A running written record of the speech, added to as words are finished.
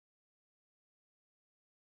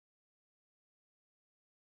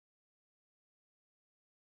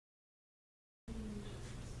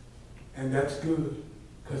And that's good,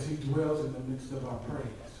 because he dwells in the midst of our praise.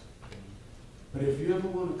 But if you ever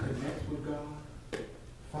want to connect with God,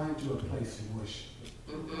 find you a place in worship.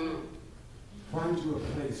 Find you a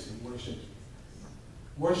place in worship.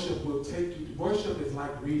 Worship will take you, worship is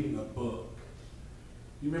like reading a book.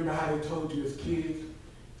 You remember how they told you as kids,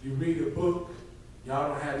 you read a book, y'all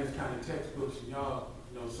don't have these kind of textbooks, and y'all,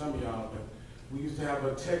 you know, some of y'all, but we used to have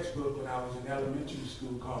a textbook when I was in elementary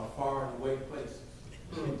school called Far and Away Places.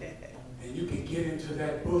 And you can get into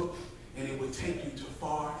that book and it would take you to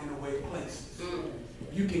far and away places.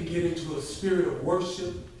 You can get into a spirit of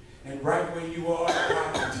worship, and right where you are,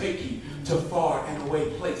 God can take you to far and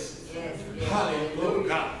away places. Hallelujah.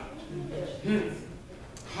 God.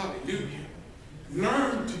 Hallelujah.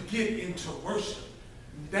 Learn to get into worship.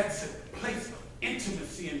 That's a place of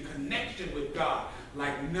intimacy and connection with God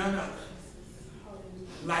like none other.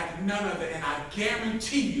 Like none other. And I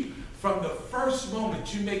guarantee you, from the first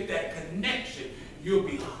moment you make that connection, you'll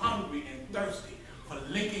be hungry and thirsty for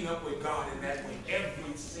linking up with God in that way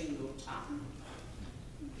every single time.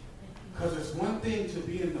 Because it's one thing to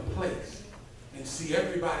be in the place and see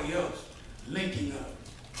everybody else linking up.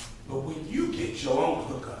 But when you get your own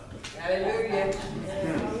hookup, hallelujah.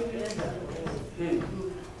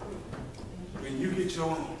 When you get your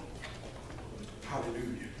own,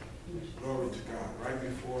 hallelujah. Glory to God. Right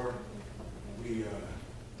before we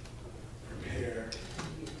prepare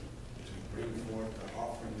to bring forth the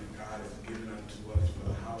offering that God has given unto us for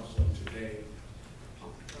the house of today,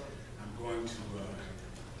 I'm going to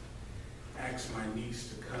ask my niece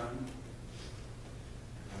to come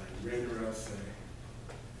and render us a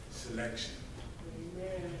selection.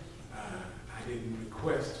 I didn't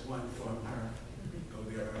request one from her, though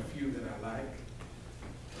there are a few that I like.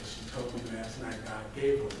 But she told me last night God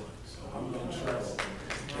gave her one, so I'm going to trust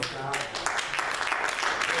that God.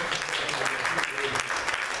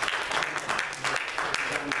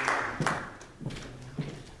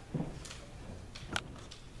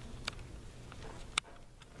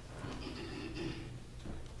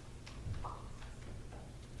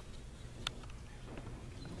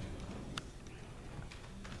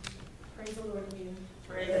 Praise the Lord, you.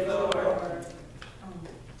 Praise the Lord.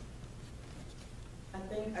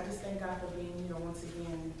 I just thank God for being here once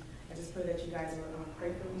again. I just pray that you guys will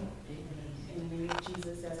pray for me. In the name of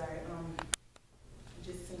Jesus, as I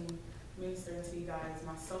just sing, minister to you guys,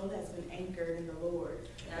 my soul has been anchored in the Lord.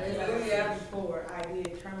 Hallelujah. Before I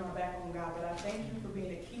did turn my back on God, but I thank Him for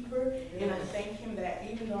being a keeper, and I thank Him that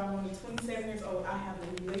even though I'm only 27 years old, I have a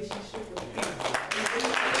relationship with Him.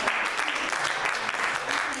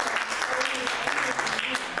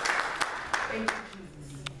 Thank you,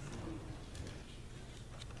 Jesus.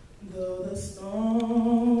 Though the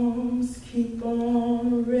storms keep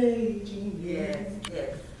on raging, Yes.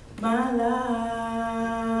 my life,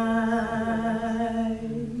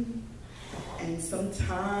 and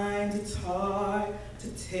sometimes it's hard to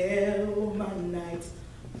tell my night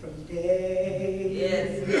from day. Yes.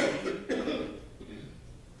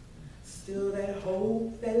 Still that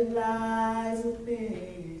hope that lies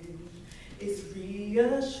within is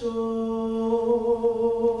reassured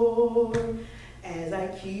as I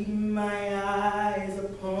keep my eyes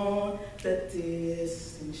upon the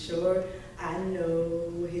distant shore. I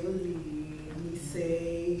know He'll lead me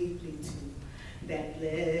safely to that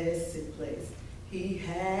blessed place He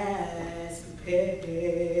has prepared.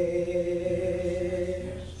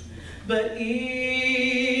 But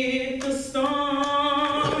if the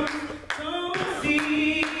storm don't cease,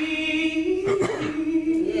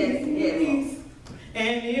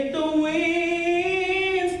 and if the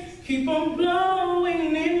winds keep on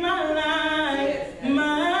blowing in my life,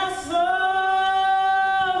 my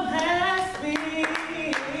soul has been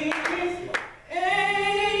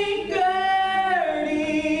anchored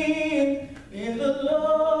in the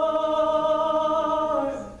Lord.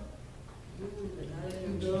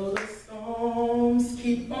 Though the storms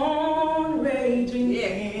keep on raging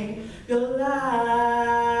in your life,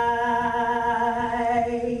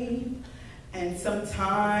 and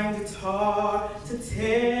sometimes it's hard to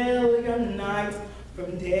tell your night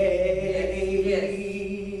from day.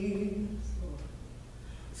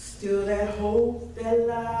 Still that hope that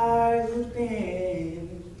lies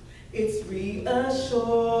within, it's reassured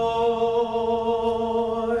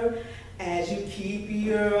as you keep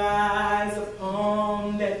your eyes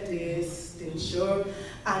upon that distant shore.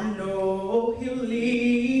 I know He'll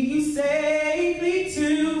lead you safely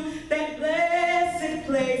to that blessed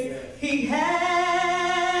place He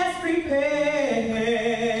has prepared.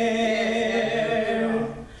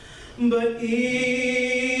 But if